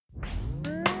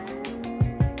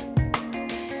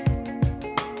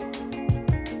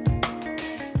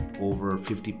over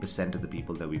 50% of the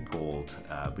people that we polled,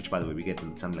 which by the way, we get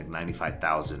something like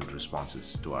 95,000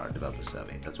 responses to our developer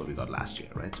survey. That's what we got last year,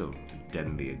 right? So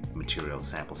generally a material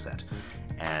sample set.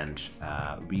 And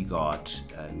we got,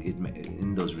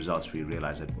 in those results, we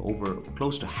realized that over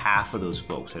close to half of those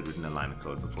folks had written a line of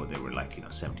code before they were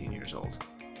 17 years old.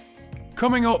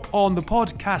 Coming up on the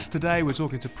podcast today, we're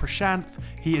talking to Prashanth.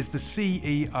 He is the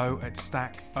CEO at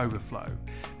Stack Overflow.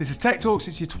 This is Tech Talks.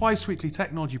 It's your twice weekly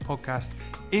technology podcast,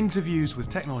 interviews with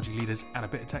technology leaders and a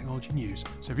bit of technology news.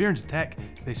 So if you're into tech,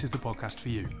 this is the podcast for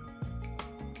you.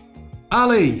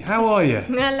 Ali, how are you?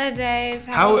 Hello, Dave.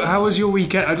 How was your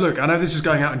weekend? Look, I know this is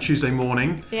going out on Tuesday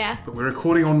morning. Yeah. But we're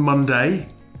recording on Monday.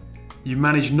 You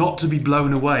managed not to be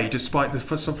blown away, despite the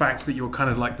fact that you're kind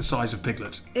of like the size of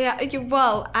Piglet. Yeah,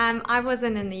 I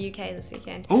wasn't in the UK this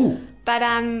weekend. Oh. But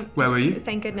where were you?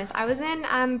 Thank goodness. I was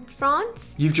in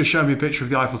France. You've just shown me a picture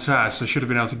of the Eiffel Tower, so I should have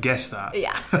been able to guess that.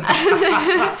 Yeah.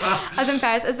 I was in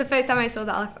Paris. It's the first time I saw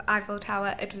the Eiffel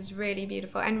Tower. It was really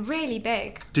beautiful and really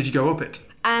big. Did you go up it?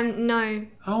 No.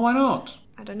 Oh, why not?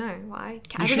 I don't know why.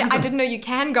 I didn't know you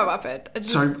can go up it.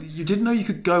 Sorry, you didn't know you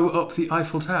could go up the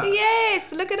Eiffel Tower?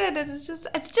 Yes, look at it. It's just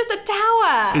a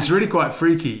tower. It's really quite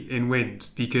freaky in wind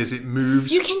because it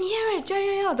moves. You can hear it.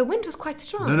 Yeah. The wind was quite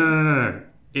strong. No.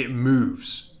 It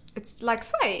moves. It's like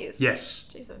sways. Yes.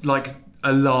 Jesus. Like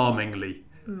alarmingly.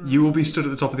 You will be stood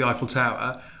at the top of the Eiffel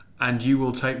Tower and you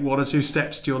will take one or two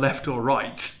steps to your left or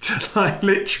right to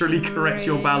literally correct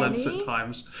your balance at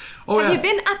times. Oh, Have you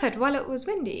been up it while it was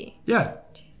windy? Yeah.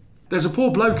 There's a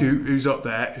poor bloke who's up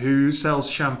there who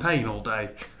sells champagne all day.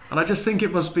 And I just think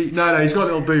it must be... No, he's got a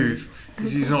little booth.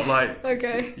 He's not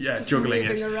Okay. Just juggling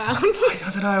it. Around. I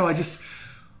don't know, a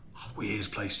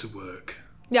weird place to work.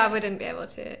 Yeah, I wouldn't be able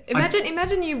to.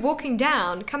 Imagine you walking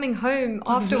down, coming home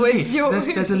afterwards.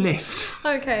 There's a lift.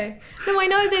 Okay. No, I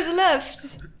know there's a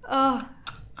lift. Oh,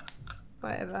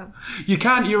 whatever.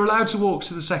 You're allowed to walk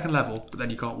to the second level, but then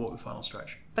you can't walk the final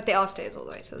stretch. But there are stairs all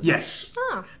the way to the Yes.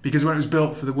 Oh. Because when it was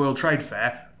built for the World Trade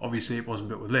Fair, obviously it wasn't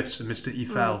built with lifts, and Mr.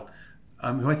 Eiffel,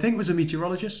 who I think was a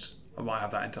meteorologist, I might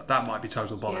have that that might be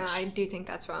total bollocks. Yeah, I do think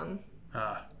that's wrong.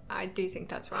 I do think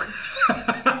that's wrong.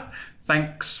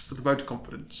 Thanks for the vote of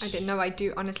confidence. I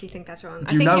do honestly think that's wrong.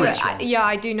 Do you know it's wrong? Yeah,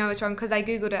 I do know it's wrong because I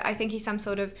googled it. I think he's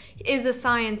he is a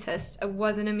scientist. It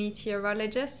wasn't a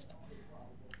meteorologist.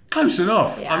 Close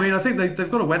enough. Yeah. I mean, I think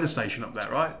they've got a weather station up there,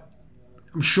 right?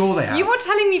 I'm sure they have. You are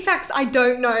telling me facts I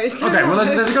don't know. So. Okay, well,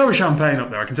 there's a go of champagne up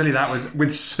there. I can tell you that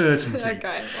with certainty.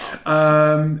 Okay.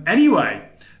 Well. Anyway,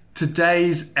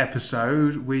 today's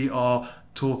episode, we are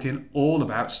talking all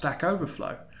about Stack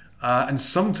Overflow. And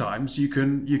sometimes you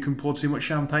can pour too much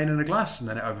champagne in a glass and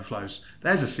then it overflows.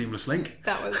 There's a seamless link.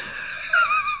 That was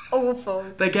awful.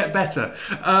 They get better.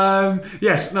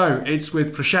 It's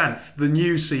with Prashanth, the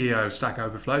new CEO of Stack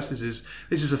Overflow. So this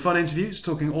is a fun interview. It's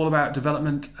talking all about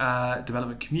development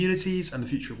communities and the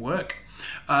future of work.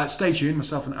 Stay tuned.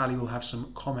 Myself and Ali will have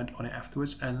some comment on it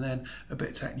afterwards, and then a bit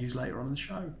of tech news later on in the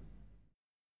show.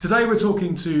 Today we're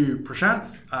talking to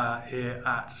Prashanth here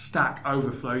at Stack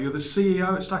Overflow. You're the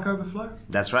CEO at Stack Overflow?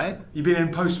 That's right. You've been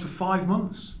in post for 5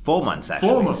 months? 4 months, actually.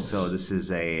 4 months. So this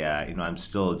is I'm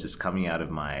still just coming out of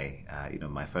my,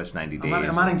 my first 90 days.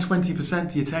 I'm adding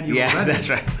 20% to your tenure already. Yeah, that's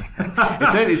right.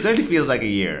 It certainly feels like a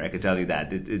year, I can tell you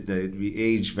that. We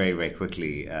age very, very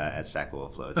quickly at Stack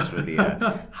Overflow. It's really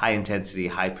high intensity,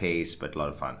 high pace, but a lot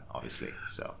of fun, obviously.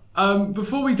 So.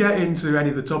 Before we get into any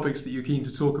of the topics that you're keen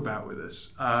to talk about with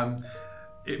us,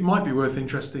 it might be worth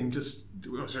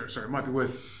it might be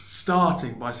worth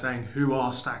starting by saying who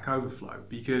are Stack Overflow,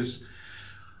 because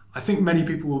I think many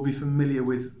people will be familiar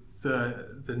with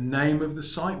the name of the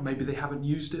site. Maybe they haven't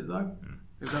used it though.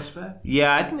 If that's fair?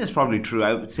 Yeah, I think that's probably true.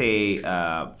 I would say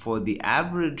for the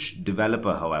average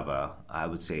developer, however, I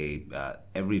would say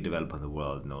every developer in the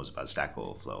world knows about Stack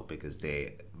Overflow because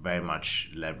they very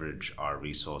much leverage our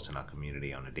resource and our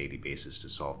community on a daily basis to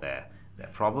solve their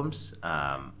problems.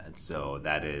 And so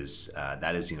that is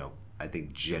I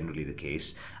think generally the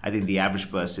case. I think the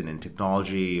average person in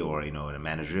technology or in a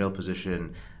managerial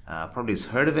position probably has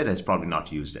heard of it, has probably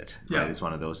not used it. Yeah. Right? It's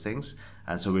one of those things.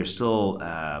 And so we're still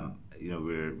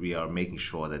we are making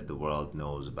sure that the world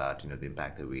knows about the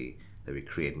impact that we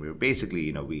create. And we're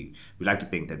basically we like to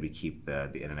think that we keep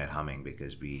the internet humming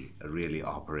because we really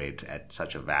operate at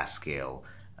such a vast scale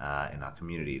in our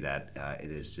community that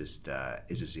it is just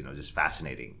just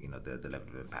fascinating. The level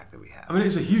of impact that we have. I mean,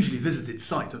 it's a hugely visited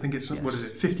site. I think it's what is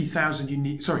it,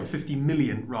 50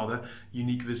 million rather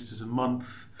unique visitors a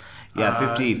month.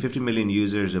 Yeah, 50 million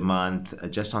users a month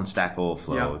just on Stack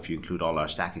Overflow. Yeah. If you include all our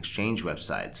Stack Exchange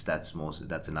websites,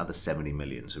 that's another 70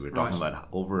 million. So we're talking about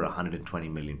over 120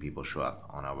 million people show up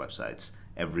on our websites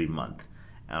every month.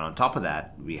 And on top of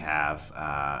that, we have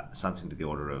something to the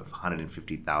order of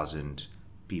 150,000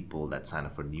 people that sign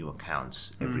up for new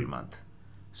accounts every month.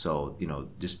 So,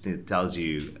 just it tells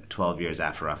you 12 years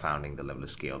after our founding, the level of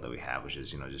scale that we have, which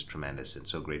is, just tremendous, and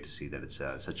so great to see that it's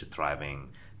such a thriving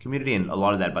community. And a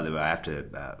lot of that, by the way, I have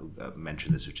to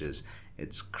mention this, which is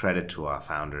it's credit to our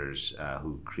founders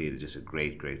who created just a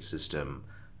great system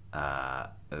of,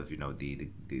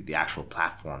 the actual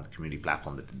platform, the community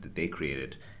platform that they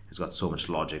created has got so much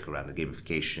logic around the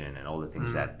gamification and all the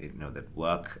things that that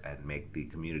work and make the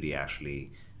community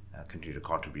actually continue to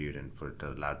contribute, and for it to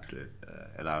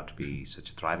allow it to be such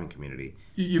a thriving community.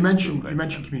 You mentioned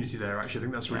community there. Actually, I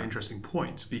think that's a really interesting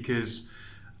point, because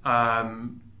I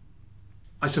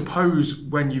suppose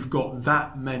when you've got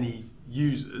that many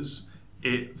users,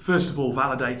 it first of all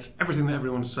validates everything that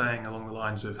everyone's saying along the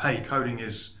lines of, hey, coding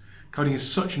is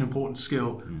such an important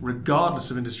skill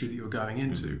regardless of industry that you're going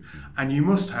into. And you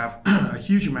must have a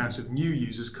huge amount of new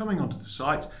users coming onto the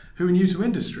site who are new to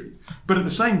industry. But at the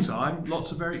same time,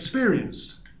 lots of very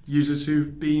experienced users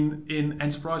who've been in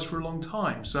enterprise for a long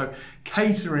time. So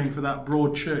catering for that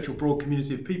broad church or broad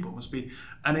community of people must be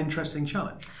an interesting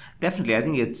challenge. Definitely. I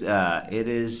think it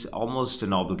is almost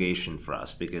an obligation for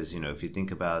us, because, if you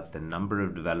think about the number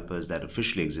of developers that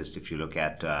officially exist, if you look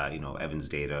at, Evans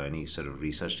data, any sort of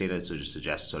research data, it just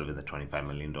suggests sort of in the 25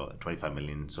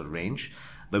 million sort of range.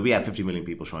 But we have 50 million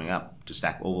people showing up to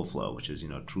Stack Overflow, which is,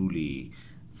 truly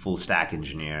full stack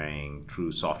engineering, true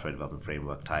software development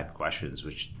framework type questions,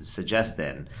 which suggests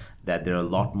then that there are a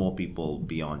lot more people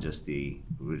beyond just the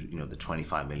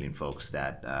 25 million folks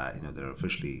that they're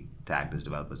officially tagged as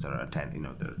developers that are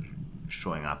they're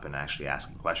showing up and actually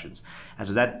asking questions. And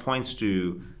so that points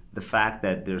to the fact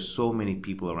that there's so many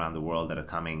people around the world that are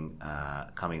coming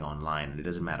online, and it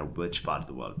doesn't matter which part of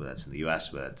the world, whether that's in the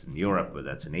US, whether that's in Europe, whether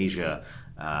that's in Asia.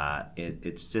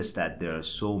 It's just that there are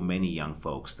so many young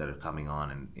folks that are coming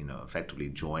on and effectively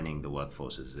joining the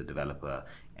workforce as a developer,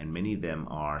 and many of them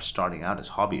are starting out as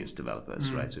hobbyist developers,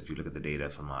 right? So if you look at the data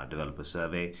from our developer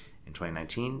survey in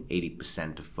 2019,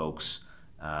 80% of folks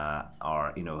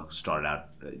are started out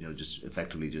just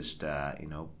effectively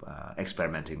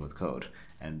experimenting with code,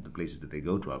 and the places that they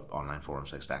go to are online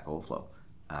forums like Stack Overflow,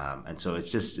 and so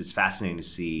it's fascinating to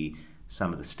see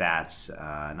some of the stats.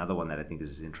 Another one that I think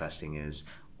is interesting is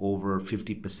over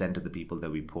 50% of the people that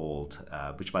we polled,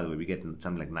 which by the way we get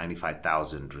something like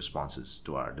 95,000 responses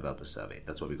to our developer survey.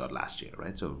 That's what we got last year,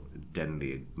 right? So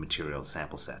generally a material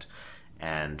sample set.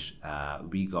 And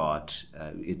we got,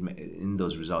 in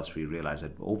those results, we realized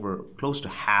that over close to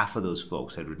half of those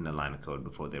folks had written a line of code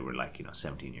before they were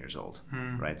 17 years old,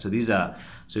 right? So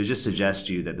so it just suggests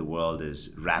to you that the world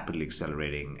is rapidly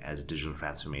accelerating as digital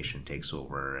transformation takes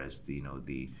over, as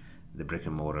the brick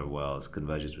and mortar world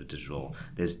converges with digital.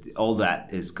 All that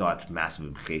has got massive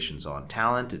implications on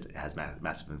talent. It has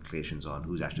massive implications on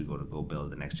who's actually going to go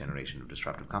build the next generation of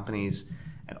disruptive companies.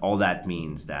 And all that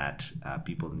means that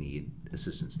people need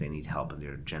assistance, they need help, and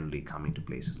they're generally coming to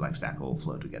places like Stack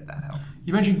Overflow to get that help.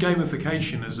 You mentioned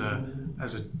gamification as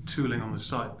a tooling on the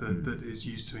site that is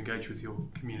used to engage with your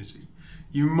community.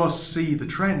 You must see the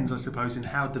trends, I suppose, in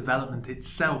how development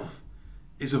itself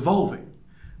is evolving.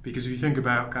 Because if you think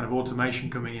about kind of automation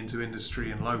coming into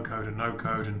industry and low code and no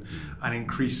code and an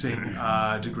increasing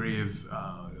degree of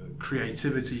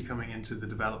creativity coming into the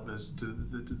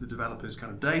developers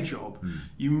kind of day job,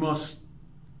 you must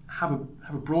have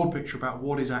a broad picture about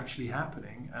what is actually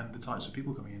happening and the types of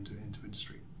people coming into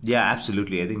industry. Yeah,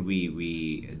 absolutely. I think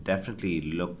we definitely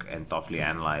look and thoughtfully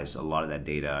analyze a lot of that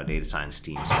data. Our data science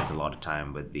team spends a lot of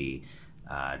time with the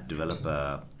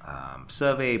developer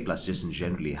survey, plus just in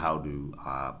generally how do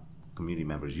community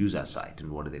members use our site and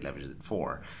what do they leverage it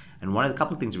for. And one of the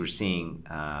couple of things we're seeing,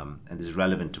 and this is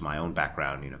relevant to my own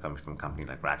background, coming from a company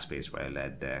like Rackspace where I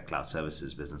led cloud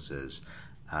services businesses,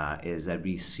 is that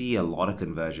we see a lot of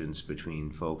convergence between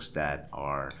folks that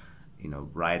are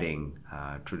writing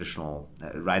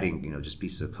just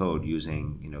pieces of code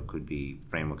using could be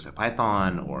frameworks like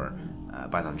Python or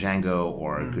Python Django,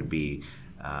 or it could be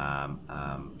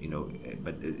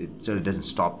but it sort of doesn't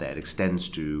stop there. It extends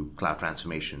to cloud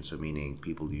transformation, so meaning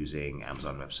people using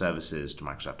Amazon Web Services to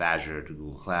Microsoft Azure to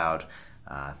Google Cloud,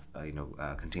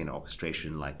 container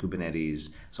orchestration like Kubernetes.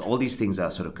 So all these things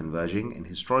are sort of converging. And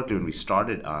historically, when we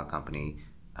started our company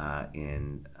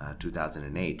in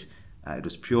 2008, it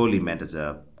was purely meant as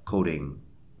a coding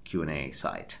Q&A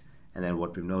site. And then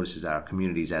what we've noticed is our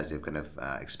communities, as they've kind of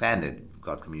expanded, we've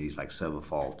got communities like Server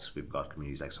Fault, we've got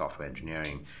communities like software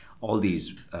engineering. All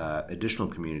these additional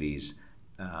communities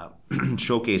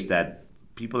showcase that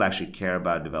people actually care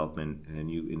about development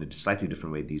in a slightly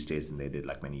different way these days than they did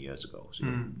like many years ago. So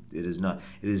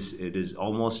it is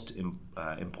almost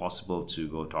impossible to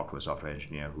go talk to a software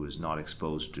engineer who is not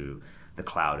exposed to the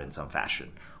cloud in some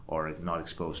fashion, or not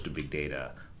exposed to big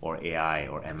data or AI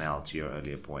or ML, to your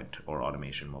earlier point, or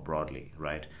automation more broadly,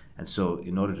 right? And so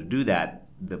in order to do that,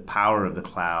 the power of the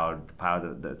cloud,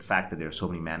 the fact that there are so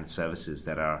many managed services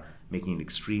that are making it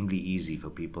extremely easy for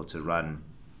people to run,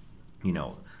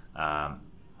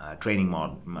 training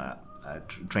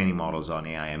models on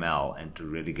AI ML, and to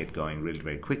really get going really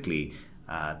very quickly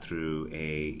through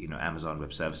a Amazon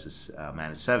Web Services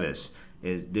managed service,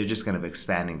 they're just kind of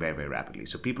expanding very, very rapidly.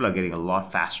 So people are getting a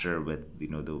lot faster with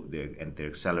they're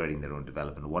accelerating their own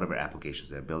development of whatever applications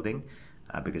they're building,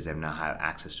 because they now have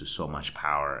access to so much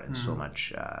power and so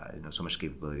much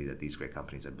capability that these great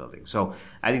companies are building. So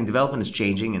I think development is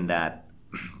changing in that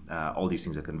all these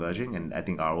things are converging, and I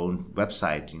think our own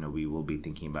website, we will be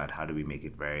thinking about how do we make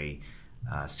it very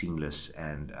seamless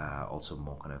and also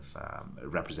more kind of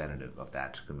representative of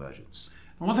that convergence.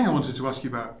 And one thing I wanted to ask you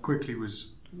about quickly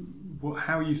was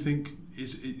how you think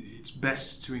it's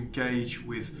best to engage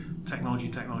with technology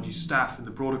and technology staff in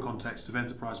the broader context of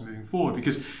enterprise moving forward.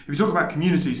 Because if you talk about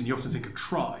communities and you often think of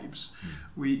tribes,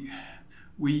 we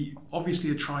obviously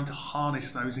are trying to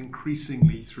harness those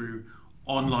increasingly through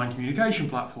online communication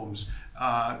platforms.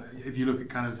 If you look at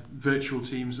kind of virtual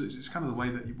teams, it's kind of the way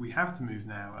that we have to move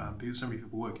now. So many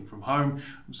people working from home.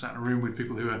 I'm sat in a room with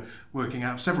people who are working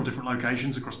out of several different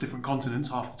locations across different continents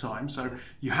half the time. So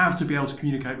you have to be able to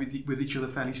communicate with each other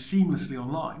fairly seamlessly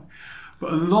online.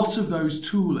 But a lot of those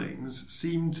toolings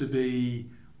seem to be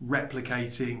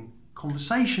replicating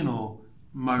conversational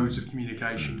modes of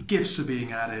communication. GIFs are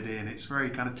being added in. It's very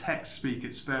kind of text speak.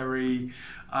 It's very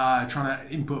trying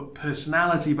to input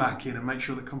personality back in and make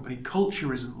sure that company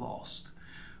culture isn't lost.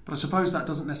 But I suppose that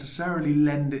doesn't necessarily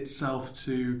lend itself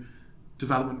to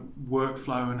development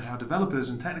workflow and how developers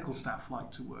and technical staff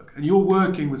like to work. And you're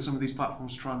working with some of these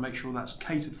platforms to try and make sure that's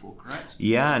catered for, correct?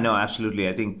 Yeah, no, absolutely.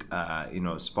 I think,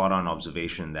 spot on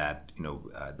observation that,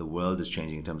 the world is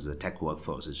changing in terms of the tech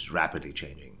workforce. It's rapidly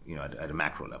changing, at a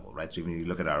macro level, right? So even if you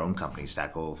look at our own company,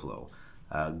 Stack Overflow,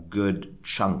 a good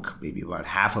chunk, maybe about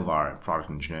half of our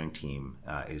product engineering team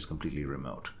is completely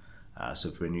remote. So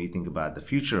when we think about the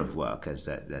future of work, as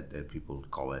that people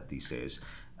call it these days,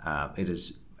 it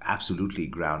is absolutely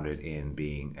grounded in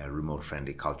being a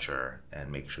remote-friendly culture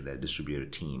and make sure they're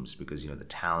distributed teams, because the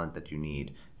talent that you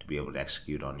need to be able to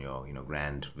execute on your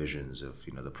grand visions of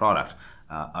the product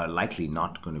are likely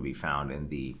not going to be found in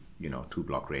the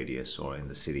 2-block radius or in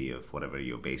the city of whatever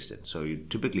you're based in. So you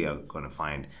typically are going to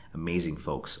find amazing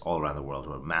folks all around the world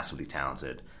who are massively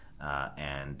talented.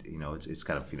 And it's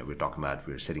kind of we're talking about,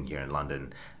 we're sitting here in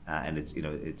London, and it's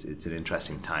an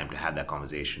interesting time to have that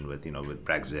conversation with with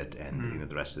Brexit and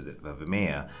the rest of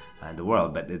EMEA and the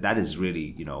world. But that is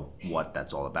really what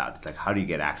that's all about. It's like, how do you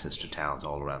get access to talents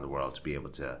all around the world to be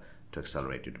able to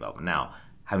accelerate your development? Now,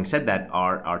 having said that,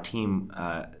 our team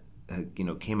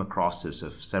came across this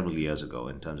several years ago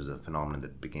in terms of the phenomenon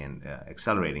that began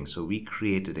accelerating. So we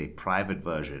created a private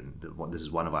version. This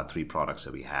is one of our 3 products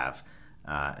that we have.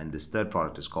 And this third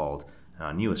product is called,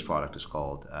 our newest product is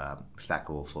called Stack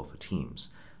Overflow for Teams.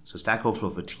 So Stack Overflow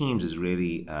for Teams is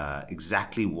really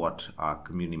exactly what our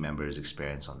community members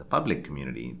experience on the public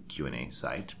community Q&A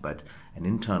site, but an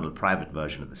internal private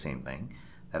version of the same thing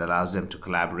that allows them to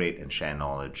collaborate and share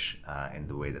knowledge in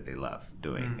the way that they love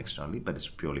doing externally, but it's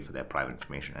purely for their private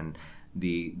information. And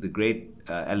the great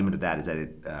element of that is that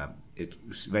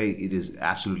it is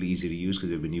absolutely easy to use,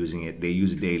 because they've been using it. They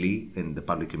use it daily in the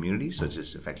public community, so it's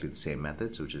just effectively the same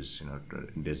methods, which is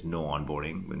there's no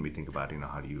onboarding when we think about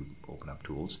how do you open up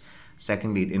tools.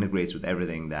 Secondly, it integrates with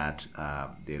everything that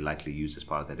they likely use as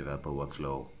part of their developer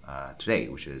workflow today,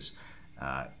 which is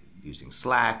using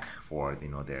Slack for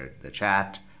their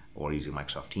chat, or using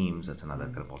Microsoft Teams. That's another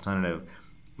kind of alternative.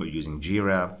 We're using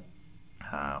Jira,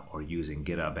 or using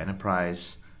GitHub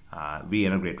Enterprise. We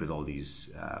integrate with all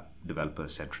these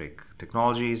developer-centric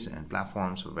technologies and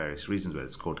platforms for various reasons, whether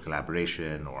it's code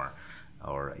collaboration or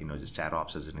just chat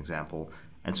ops as an example.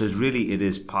 And so it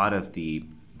is part of the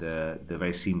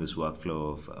very seamless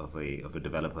workflow of a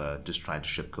developer just trying to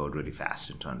ship code really fast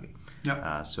internally.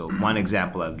 Yeah. So one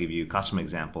example I'll give you, customer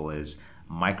example, is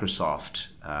Microsoft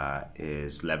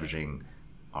is leveraging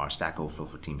our Stack Overflow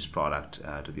for Teams product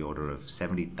to the order of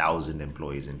 70,000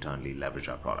 employees internally leverage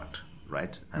our product,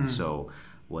 right? And so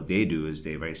what they do is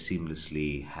they very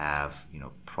seamlessly have,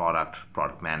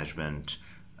 product management,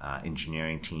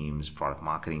 engineering teams, product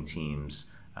marketing teams,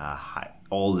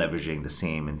 all leveraging the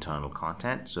same internal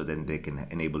content. So then they can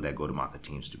enable their go-to-market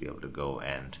teams to be able to go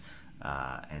and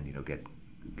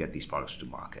get these products to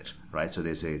market, right? So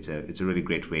it's a really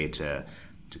great way to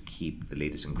keep the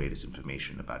latest and greatest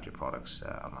information about your products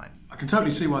online. I can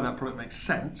totally see why that product makes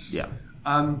sense. Yeah.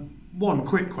 One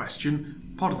quick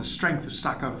question. Part of the strength of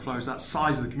Stack Overflow is that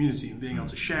size of the community and being able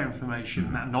to share information,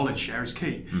 and that knowledge share is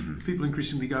key. If people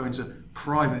increasingly go into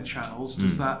private channels,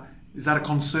 is that a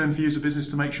concern for you as a business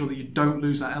to make sure that you don't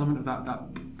lose that element of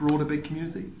that broader big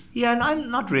community? Yeah,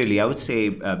 not really. I would say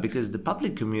because the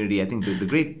public community, I think the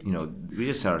great, we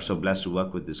just are so blessed to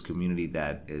work with this community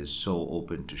that is so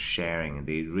open to sharing, and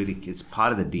it's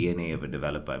part of the DNA of a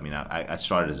developer. I mean, I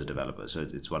started as a developer, so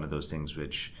it's one of those things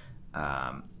which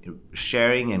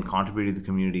sharing and contributing to the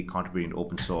community, contributing to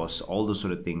open source, all those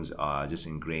sort of things are just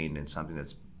ingrained in something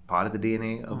that's part of the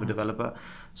DNA of a developer.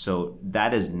 So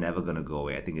that is never going to go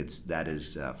away. I think that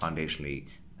is foundationally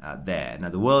there. Now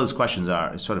the world's questions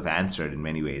are sort of answered in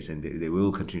many ways, and they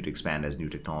will continue to expand as new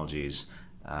technologies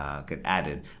get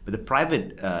added. But the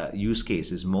private use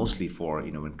case is mostly for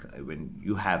when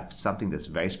you have something that's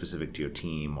very specific to your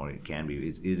team, or it can be,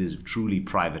 it is truly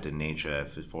private in nature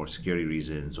for security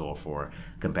reasons or for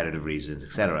competitive reasons,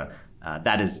 etc.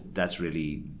 That's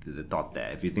really the thought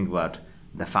there. If you think about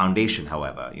the foundation,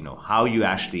 however, how you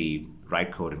actually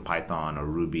write code in Python or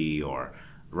Ruby or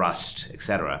Rust,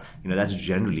 etc. That's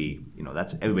generally,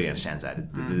 that's everybody understands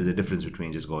that. There's a difference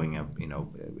between just going up.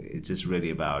 It's just really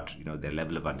about their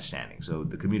level of understanding. So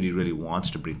the community really wants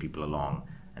to bring people along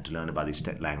and to learn about these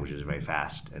languages very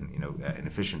fast and and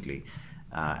efficiently,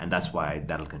 and that's why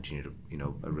that'll continue to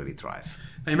really thrive.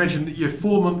 Now you mentioned that you're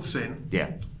 4 months in.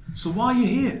 Yeah. So why are you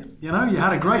here? You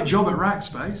had a great job at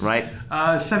Rackspace. Right.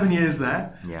 7 years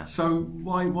there. Yeah. So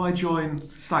why join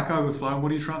Stack Overflow, and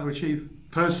what are you trying to achieve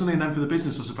personally and then for the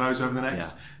business, I suppose, over the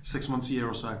next 6 months, a year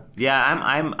or so? Yeah,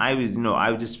 I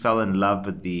just fell in love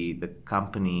with the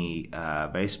company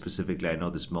very specifically. I know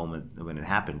this moment when it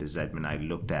happened is that when I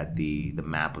looked at the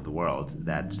map of the world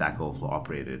that Stack Overflow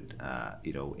operated,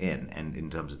 in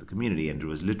terms of the community, and there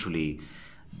was literally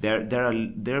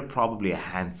there are probably a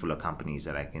handful of companies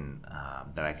that I can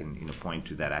point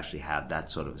to that actually have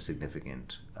that sort of a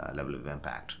significant level of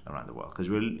impact around the world, because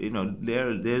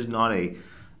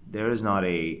there is not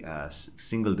a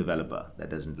single developer that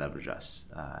doesn't leverage us,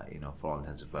 for all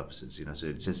intents and purposes. So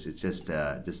it's just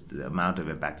the amount of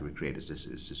impact that we create is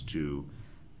just too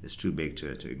big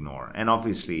to ignore. And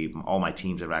obviously, all my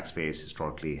teams at Rackspace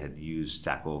historically had used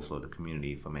Stack Overflow, the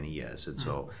community, for many years, and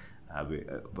so we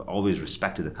always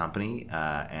respected the company.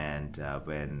 And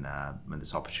when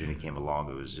this opportunity came along,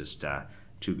 it was just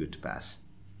too good to pass.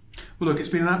 Well, look, it's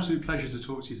been an absolute pleasure to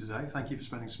talk to you today. Thank you for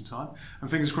spending some time.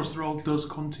 And fingers crossed the role does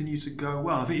continue to go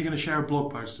well. I think you're going to share a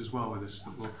blog post as well with us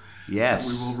that we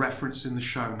will reference in the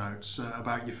show notes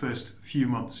about your first few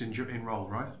months in role,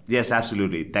 right? Yes,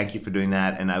 absolutely. Thank you for doing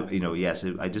that. And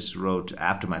I just wrote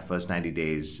after my first 90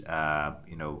 days, a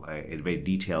very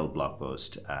detailed blog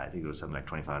post. I think it was something like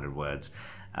 2,500 words.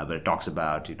 But it talks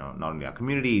about, not only our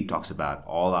community, it talks about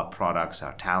all our products,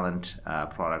 our talent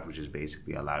product, which is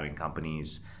basically allowing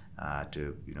companies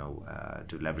to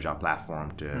leverage our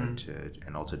platform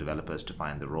and also developers to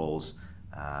find the roles,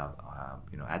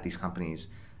 at these companies.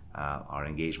 Our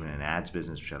engagement and ads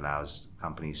business, which allows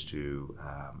companies to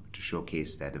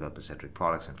showcase their developer-centric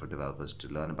products and for developers to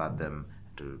learn about them,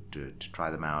 to try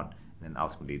them out. And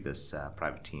ultimately this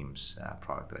private teams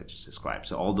product that I just described.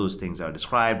 So all those things are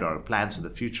described. Our plans for the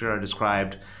future are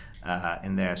described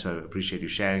in there. So I appreciate you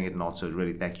sharing it, and also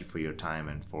really thank you for your time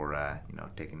and for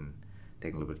taking a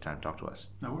little bit of time to talk to us.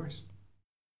 No worries.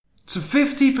 So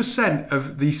 50%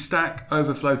 of the Stack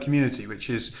Overflow community, which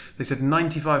is, they said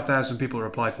 95,000 people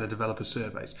replied to their developer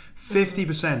surveys,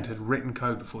 50% had written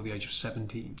code before the age of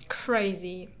 17.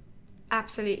 Crazy.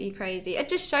 Absolutely crazy. It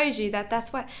just shows you that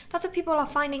that's what people are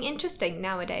finding interesting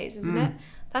nowadays, isn't it?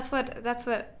 That's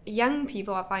what young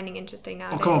people are finding interesting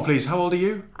nowadays. Oh, come on, please. How old are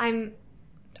you?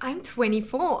 I'm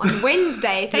 24 on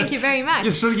Wednesday. Thank you very much.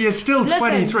 You're still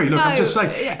 23. Look, I'm just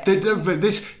saying. Yeah.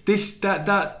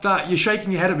 That you're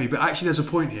shaking your head at me, but actually, there's a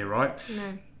point here, right?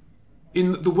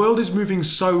 No. The world is moving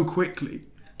so quickly.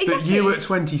 that you at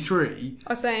 23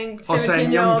 Are saying are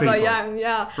saying young 17-year-olds are people. young,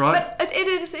 yeah. Right. But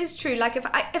it's true. Like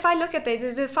if I look at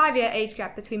this, there's a 5-year age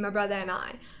gap between my brother and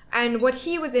I. And what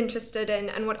he was interested in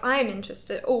and what I'm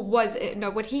interested, or was, no,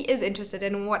 what he is interested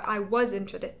in and what I was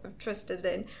interested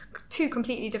in, two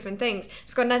completely different things.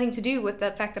 It's got nothing to do with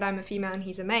the fact that I'm a female and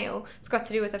he's a male. It's got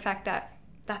to do with the fact that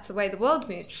that's the way the world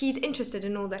moves. He's interested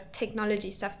in all the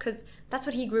technology stuff because that's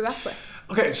what he grew up with.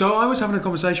 Okay, so I was having a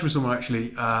conversation with someone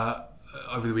actually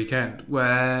over the weekend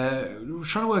where we were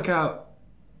trying to work out,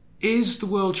 is the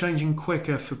world changing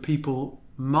quicker for people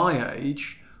my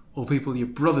age or people your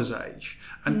brother's age?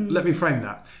 And let me frame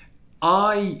that.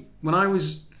 When I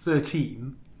was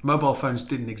 13, mobile phones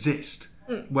didn't exist.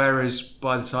 Whereas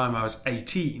by the time I was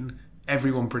 18,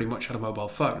 everyone pretty much had a mobile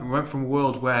phone. And we went from a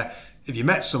world where if you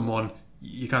met someone,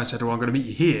 you kind of said, oh, I'm going to meet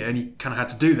you here. And you kind of had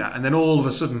to do that. And then all of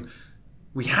a sudden,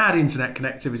 we had internet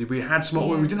connectivity. We didn't have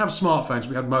smartphones.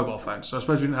 We had mobile phones. So I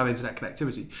suppose we didn't have internet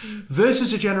connectivity.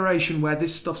 Versus a generation where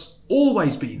this stuff's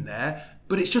always been there,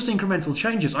 but it's just incremental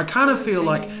changes. I kind of feel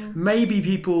like maybe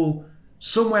people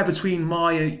somewhere between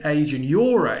my age and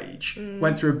your age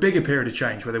went through a bigger period of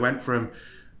change where they went from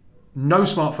no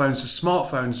smartphones to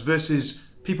smartphones versus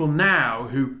people now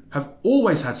who have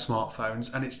always had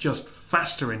smartphones and it's just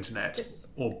faster internet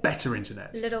or better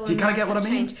internet. Do you kind of get what I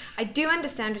mean? I do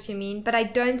understand what you mean, but I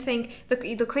don't think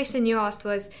the question you asked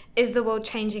was, is the world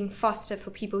changing faster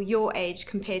for people your age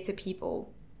compared to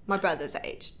people my brother's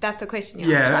age? That's the question you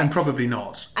asked. Yeah, right? and probably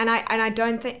not. And I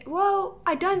don't think,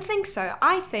 I don't think so.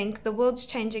 I think the world's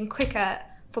changing quicker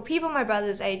for people my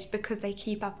brother's age because they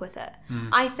keep up with it.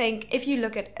 I think if you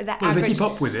look at the average... If they keep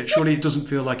up with it, surely it doesn't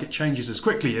feel like it changes as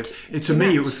quickly. To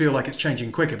me, it would feel like it's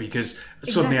changing quicker because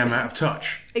suddenly I'm out of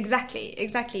touch.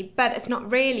 Exactly. But it's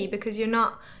not really because you're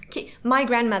not... My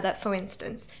grandmother, for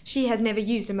instance, she has never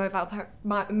used a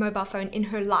mobile phone in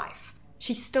her life.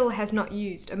 She still has not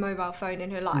used a mobile phone in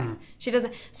her life. She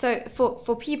doesn't... So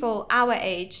for people our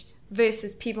age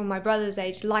versus people my brother's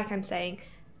age, like I'm saying,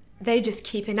 they're just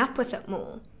keeping up with it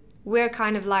more. We're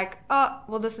kind of like, oh,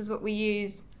 well, this is what we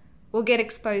use. We'll get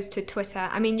exposed to Twitter.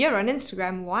 I mean, you're on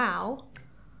Instagram. Wow.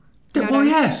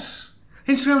 Yes.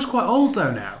 Instagram's quite old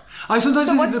though now. So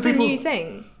what's the new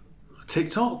thing?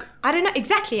 TikTok. I don't know.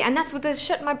 Exactly. And that's what the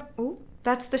shit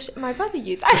that's the shit my brother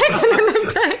used.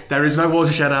 There is no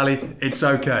watershed, Ali. It's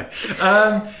okay.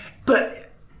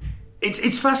 But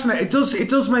it's fascinating. It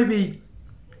does maybe...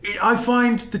 I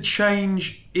find the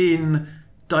change in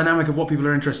dynamic of what people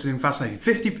are interested in fascinating.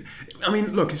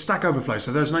 Look, it's Stack Overflow,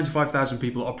 so those 95,000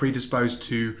 people are predisposed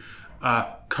to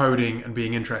coding and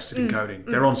being interested in coding.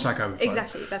 They're on Stack Overflow.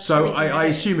 Exactly. That's so I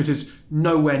assume it is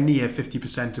nowhere near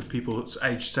 50% of people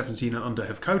aged 17 and under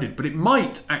have coded, but it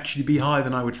might actually be higher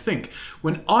than I would think.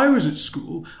 When I was at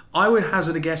school, I would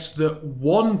hazard a guess that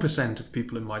 1% of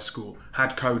people in my school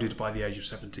had coded by the age of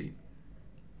 17.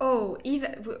 Oh,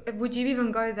 would you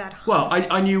even go that high? Well,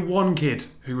 I knew one kid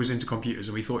who was into computers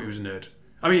and we thought he was a nerd.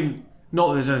 I mean, not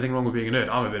that there's anything wrong with being a nerd.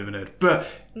 I'm a bit of a nerd. But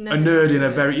a nerd in a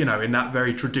very, in that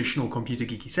very traditional computer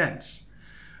geeky sense.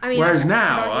 I mean, whereas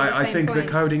now, I think that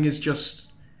coding is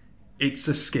just, it's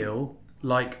a skill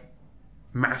like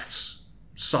maths,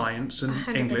 science and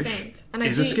 100%. English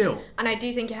is a skill. And I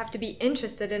do think you have to be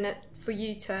interested in it for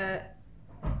you to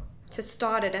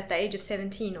start it at the age of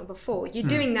 17 or before. You're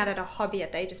doing that at a hobby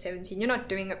at the age of 17. You're not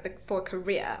doing it for a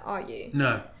career, are you?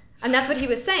 No. And that's what he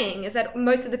was saying, is that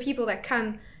most of the people that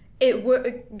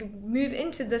move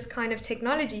into this kind of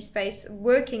technology space,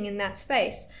 working in that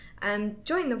space, and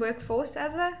join the workforce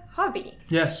as a hobby.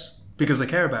 Yes, because they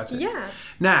care about it. Yeah.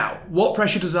 Now, what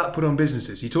pressure does that put on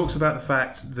businesses? He talks about the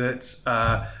fact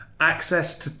that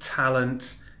access to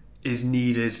talent is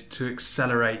needed to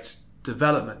accelerate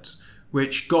development,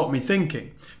 which got me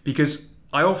thinking, because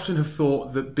I often have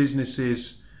thought that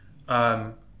businesses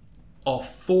are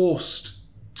forced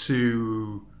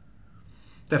to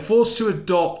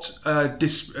adopt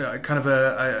kind of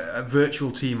a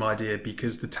virtual team idea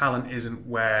because the talent isn't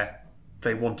where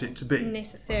they want it to be.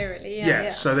 Necessarily,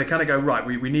 yeah. So they kind of go, right,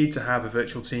 we need to have a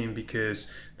virtual team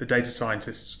because the data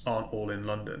scientists aren't all in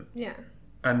London. Yeah.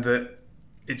 And that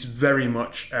it's very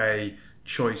much a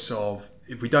choice of,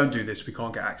 if we don't do this, we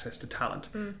can't get access to talent.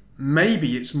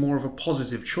 Maybe it's more of a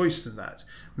positive choice than that.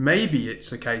 Maybe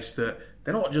it's a case that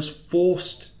they're not just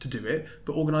forced to do it,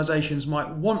 but organisations might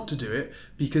want to do it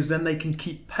because then they can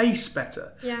keep pace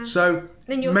better. Yeah. So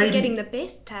then you're also getting the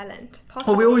best talent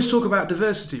possible. Well, we always talk about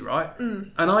diversity, right?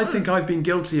 And I think I've been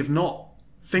guilty of not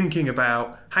thinking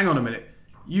about, hang on a minute,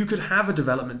 you could have a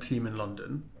development team in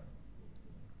London.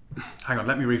 Hang on,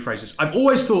 let me rephrase this. I've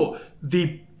always thought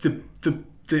the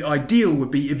ideal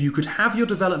would be if you could have your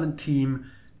development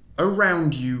team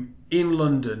around you in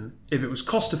London, if it was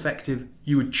cost effective,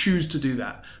 you would choose to do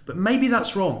that. But maybe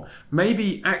that's wrong.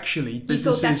 Maybe actually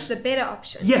businesses... You thought that's the better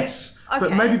option? Yes. Okay.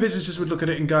 But maybe businesses would look at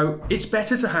it and go, it's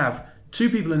better to have 2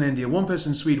 people in India, 1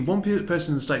 person in Sweden, 1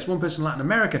 person in the States, 1 person in Latin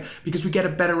America, because we get a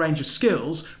better range of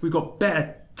skills, we've got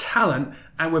better talent,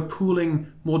 and we're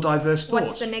pooling more diverse thoughts.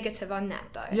 What's the negative on that,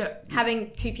 though? Yeah.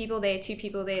 Having 2 people there, 2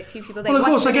 people there, 2 people there. Well, of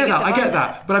course, I get that.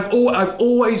 that. But I've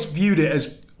always viewed it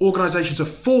as organisations are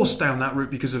forced down that route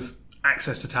because of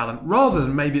access to talent, rather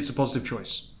than maybe it's a positive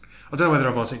choice. I don't know whether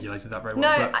I've articulated that very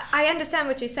well. No, I understand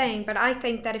what you're saying, but I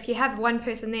think that if you have 1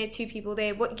 person there, 2 people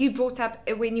there, what you brought up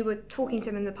when you were talking to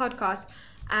him in the podcast,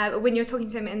 when you were talking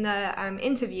to him in the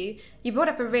interview, you brought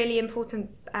up a really important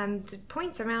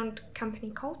point around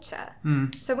company culture.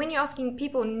 So when you're asking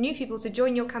new people to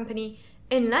join your company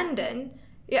in London,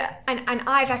 yeah, and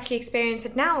I've actually experienced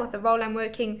it now with the role I'm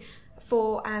working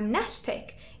for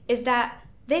Nashtec, is that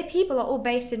their people are all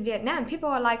based in Vietnam. People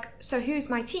are like, so who's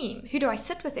my team? Who do I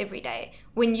sit with every day?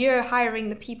 When you're hiring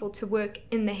the people to work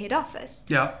in the head office.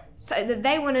 Yeah. So that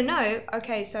they want to know,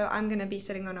 okay, so I'm going to be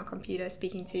sitting on a computer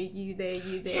speaking to you there,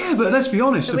 you there. Yeah, but let's be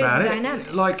honest So where's about the it.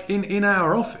 dynamics? Like in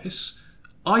our office,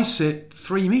 I sit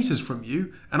 3 meters from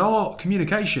you, and our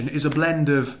communication is a blend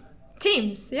of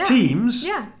Teams, yeah. teams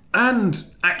Yeah. and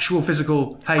actual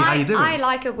physical, hey, how you doing? I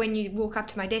like it when you walk up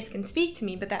to my desk and speak to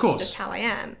me, but that's course. just how I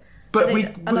am. But there's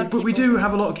a lot of we people- do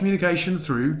have a lot of communication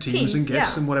through Teams and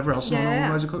GIFs yeah. and whatever else, and Yeah.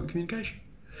 all ways of communication.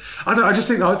 I just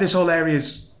think that this whole area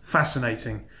is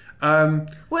fascinating.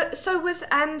 So was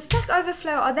Stack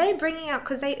Overflow? Are they bringing out?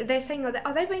 Because they're saying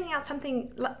are they bringing out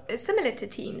something similar to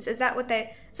Teams? Is that what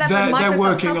they? Is that what They're Microsoft's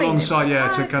working helping alongside,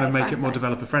 them? to kind of make it more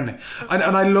developer friendly. And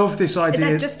I love this Is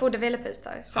idea. that just for developers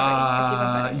though? Sorry, if you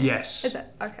were butting in. Yes. Is it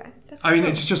okay? That's I mean,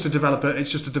 cool. it's just a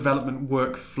development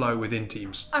workflow within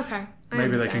Teams. Okay. I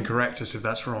Maybe they can understand. correct us if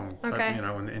that's wrong, Okay.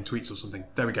 in tweets or something.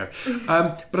 There we go.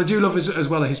 But I do love as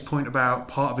well his point about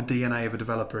part of a DNA of a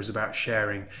developer is about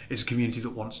sharing. It's a community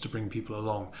that wants to bring people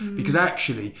along. Because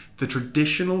actually, the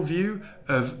traditional view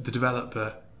of the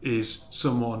developer is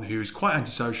someone who is quite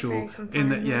antisocial. Very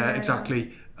confined, yeah.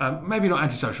 Exactly. Maybe not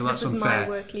antisocial. This That's is unfair. my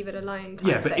work, leave it alone. type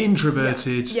Yeah, but thing.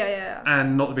 introverted Yeah.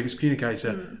 and not the biggest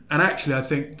communicator. And actually, I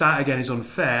think that again is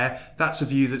unfair. That's a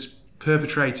view that's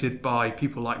perpetrated by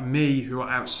people like me who are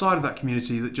outside of that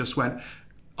community that just went,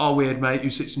 our weird mate who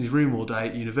sits in his room all day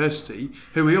at university,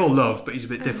 who we all love, but he's a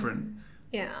bit different.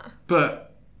 Yeah.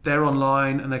 But they're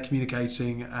online and they're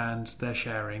communicating and they're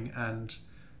sharing, and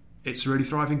it's a really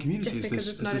thriving community. Just because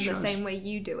it's not in the same way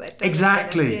you do it. doesn't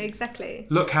Exactly. mean it's- Yeah, exactly.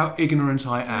 Look how ignorant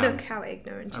I am. Look how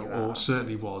ignorant you are. Or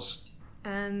certainly was.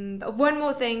 But one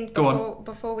more thing Go on.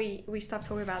 before we stop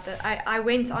talking about that. I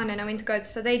went on and I went to go,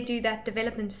 so they do that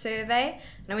development survey,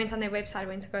 and I went on their website, I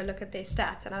went to go look at their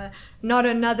stats, and not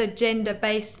another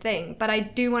gender-based thing, but I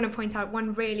do want to point out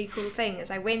one really cool thing is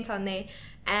I went on there,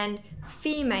 and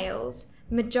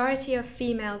majority of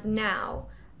females now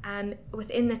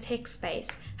within the tech space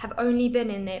have only been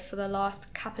in there for the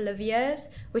last couple of years,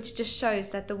 which just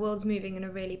shows that the world's moving in a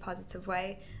really positive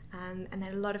way. And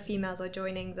that a lot of females are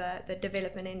joining the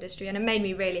development industry, and it made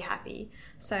me really happy.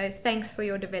 So thanks for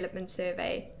your development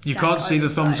survey. You Stack can't see the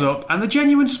Overflow. thumbs up and the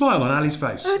genuine smile on Ali's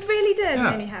face. Oh, it really did. Yeah.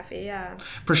 Made me happy, yeah.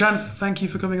 Prashanth, thank you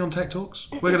for coming on Tech Talks.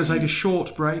 We're going to take a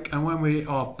short break, and when we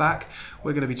are back,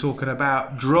 we're going to be talking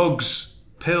about drugs,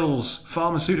 pills,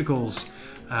 pharmaceuticals,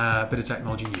 a bit of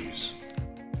technology news.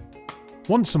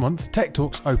 Once a month, Tech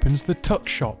Talks opens the Tuck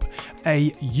Shop,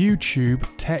 a YouTube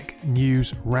tech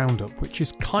news roundup, which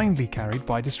is kindly carried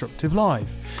by Disruptive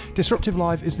Live. Disruptive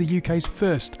Live is the UK's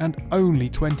first and only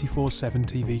 24/7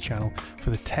 TV channel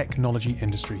for the technology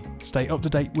industry. Stay up to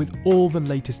date with all the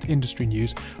latest industry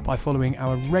news by following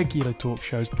our regular talk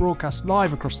shows broadcast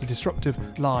live across the Disruptive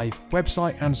Live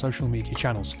website and social media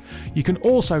channels. You can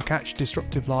also catch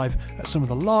Disruptive Live at some of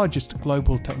the largest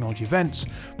global technology events,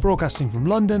 broadcasting from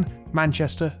London,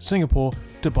 Manchester, Singapore,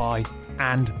 Dubai,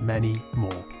 and many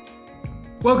more.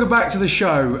 Welcome back to the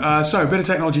show. So, a bit of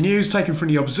technology news taken from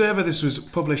The Observer. This was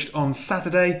published on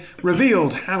Saturday.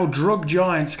 Revealed how drug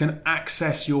giants can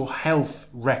access your health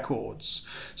records.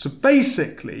 So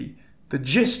basically, the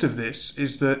gist of this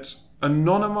is that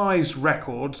anonymised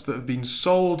records that have been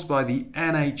sold by the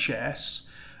NHS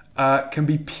can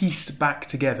be pieced back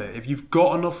together. If you've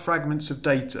got enough fragments of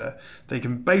data, they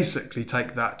can basically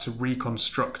take that to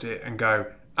reconstruct it and go,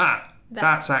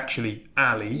 that's actually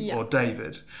Ali or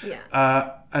David.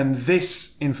 Yeah. And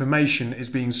this information is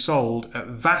being sold at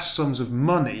vast sums of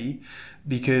money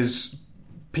because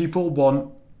people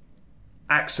want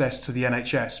access to the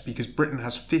NHS because Britain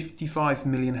has 55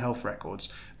 million health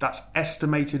records. That's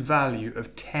estimated value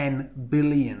of £10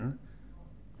 billion,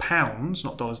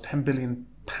 not dollars, £10 billion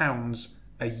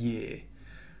a year.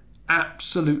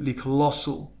 Absolutely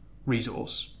colossal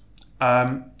resource.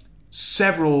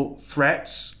 Several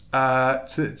threats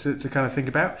to kind of think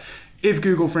about. If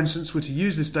Google, for instance, were to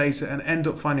use this data and end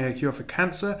up finding a cure for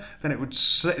cancer, then it would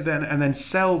then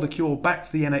sell the cure back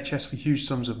to the NHS for huge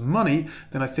sums of money,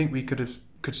 then I think we could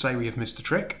say we have missed a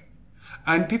trick.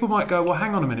 And people might go, well,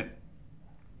 hang on a minute.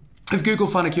 If Google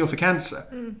find a cure for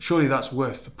cancer, surely that's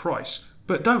worth the price.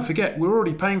 But don't forget, we're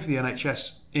already paying for the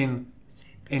NHS in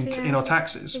our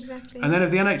taxes. Exactly. And then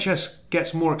if the NHS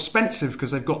gets more expensive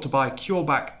because they've got to buy a cure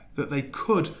back that they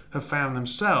could have found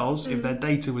themselves if their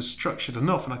data was structured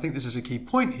enough, and I think this is a key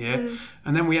point here,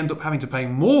 and then we end up having to pay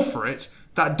more for it,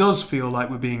 that does feel like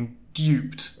we're being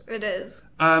duped. It is.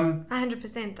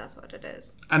 100% that's what it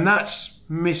is. And that's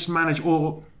mismanaged,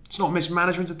 or it's not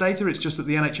mismanagement of data, it's just that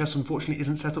the NHS unfortunately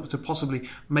isn't set up to possibly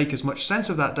make as much sense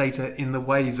of that data in the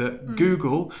way that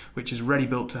Google, which is ready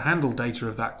built to handle data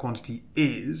of that quantity,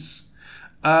 is.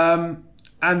 And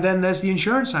then there's the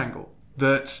insurance angle,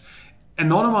 that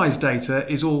anonymised data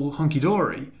is all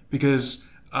hunky-dory because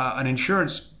an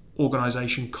insurance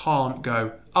organisation can't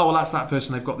go, oh, well, that's that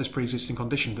person, they've got this pre-existing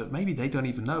condition that maybe they don't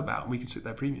even know about and we can sit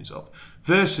their premiums up,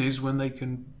 versus when they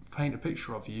can paint a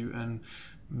picture of you and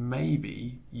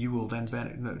maybe you will then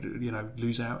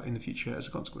lose out in the future as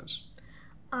a consequence.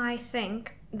 I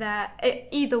think that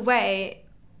either way,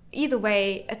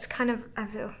 it's kind of.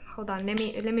 Hold on, let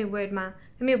me word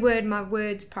my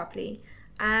words properly.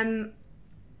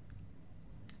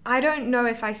 I don't know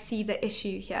if I see the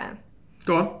issue here.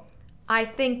 Go on. I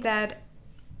think that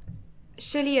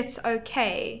surely it's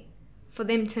okay for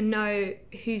them to know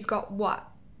who's got what.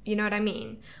 You know what I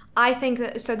mean? I think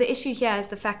that, so the issue here is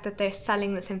the fact that they're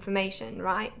selling this information,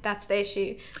 right? That's the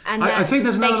issue. And I think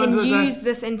there's they an can use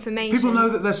this information. People know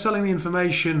that they're selling the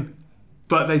information,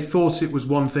 but they thought it was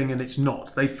one thing and it's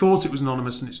not. They thought it was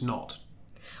anonymous and it's not.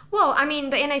 Well, I mean,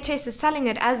 the NHS is selling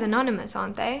it as anonymous,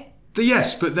 aren't they?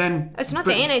 Yes, but then... It's not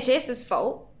the NHS's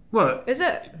fault, well, is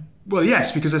it? Well,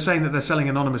 yes, because they're saying that they're selling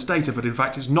anonymous data, but in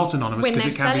fact it's not anonymous because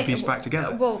it can be pieced back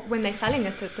together. Well, when they're selling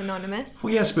it, it's anonymous.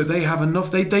 Well, yes, but they have enough...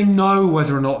 They know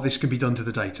whether or not this can be done to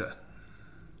the data.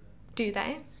 Do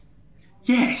they?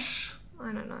 Yes.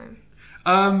 I don't know.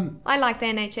 I like the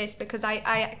NHS because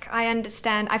I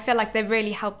understand. I feel like they've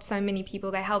really helped so many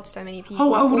people. They help so many people.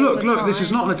 Look! This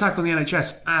is not an attack on the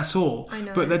NHS at all. I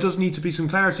know. But there does need to be some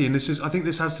clarity, and I think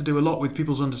this has to do a lot with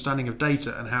people's understanding of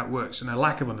data and how it works, and their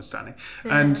lack of understanding.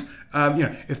 Yeah. And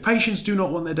if patients do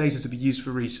not want their data to be used for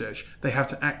research, they have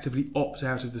to actively opt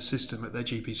out of the system at their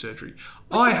GP surgery.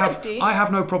 I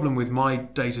have no problem with my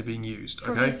data being used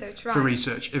for research, right? For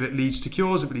research, if it leads to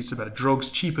cures, if it leads to better drugs,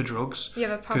 cheaper drugs. You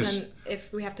have a problem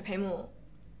if we have to pay more.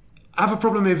 I have a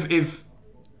problem if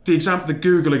the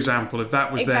Google example, if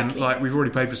that was exactly. then like we've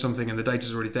already paid for something and the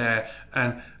data's already there,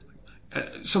 and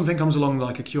something comes along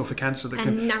like a cure for cancer that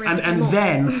and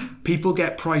then people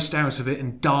get priced out of it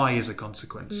and die as a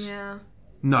consequence. Yeah.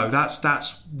 No,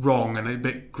 that's wrong and a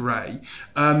bit grey.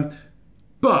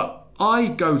 But I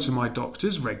go to my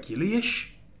doctors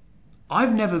regularly-ish.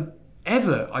 I've never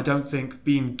ever, I don't think,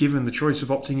 been given the choice of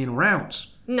opting in or out.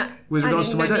 No. With regards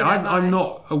to my data, I'm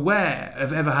not aware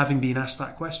of ever having been asked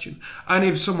that question. And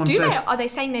if someone are they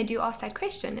saying they do ask that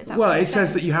question? Is that well, it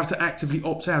says that you have to actively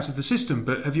opt out of the system.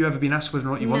 But have you ever been asked whether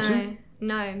or not you want to?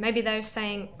 No. Maybe they're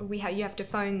saying you have to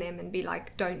phone them and be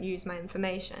like, don't use my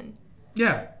information.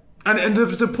 Yeah. And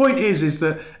the point is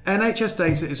that NHS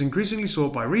data is increasingly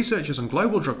sought by researchers and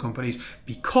global drug companies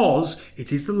because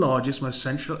it is the largest, most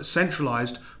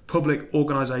centralised public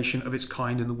organisation of its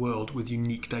kind in the world with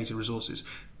unique data resources.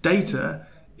 Data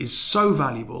is so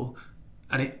valuable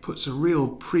and it puts a real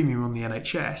premium on the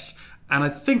NHS. And I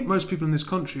think most people in this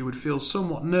country would feel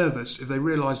somewhat nervous if they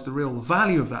realised the real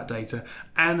value of that data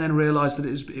and then realised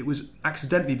that it was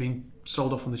accidentally being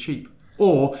sold off on the cheap.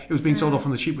 Or it was being sold off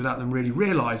on the cheap without them really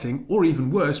realising, or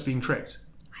even worse, being tricked.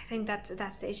 I think that's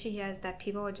the issue here, is that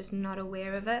people are just not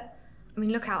aware of it. I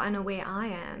mean, look how unaware I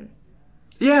am.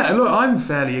 Yeah, look, I'm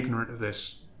fairly ignorant of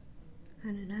this. I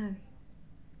don't know.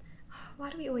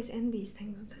 Why do we always end these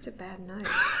things on such a bad note?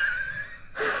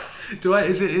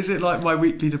 Is it like my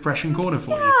weekly depression corner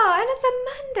for you? Yeah, and it's a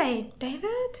Monday,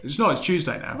 David. It's not, it's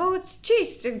Tuesday now. Well, it's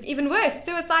Tuesday. Even worse,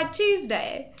 Suicide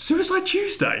Tuesday. Suicide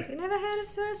Tuesday? You never heard of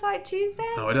Suicide Tuesday?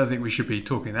 No, I don't think we should be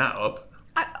talking that up.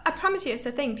 I promise you, it's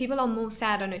a thing. People are more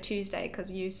sad on a Tuesday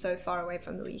because you're so far away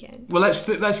from the weekend. Well,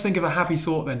 let's think of a happy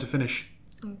thought then to finish.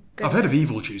 Good. I've heard of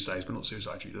Evil Tuesdays, but not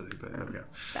Suicide Tuesday. But there we go.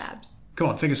 Babs. Come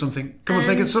on, think of something. Come on,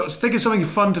 think of something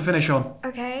fun to finish on.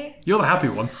 Okay. You're the happy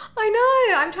one. I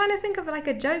know. I'm trying to think of like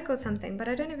a joke or something, but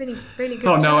I don't have any really good.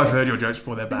 Oh no, jokes. I've heard your jokes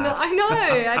before. They're bad. No, I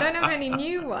know. I don't have any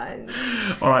new ones.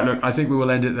 All right, look, I think we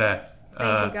will end it there.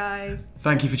 Thank you guys.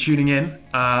 Thank you for tuning in.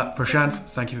 Prashanth,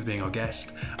 thank you for being our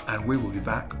guest. And we will be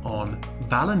back on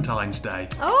Valentine's Day.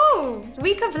 Oh,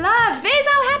 week of love. There's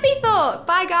our happy thought.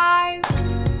 Bye,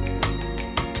 guys.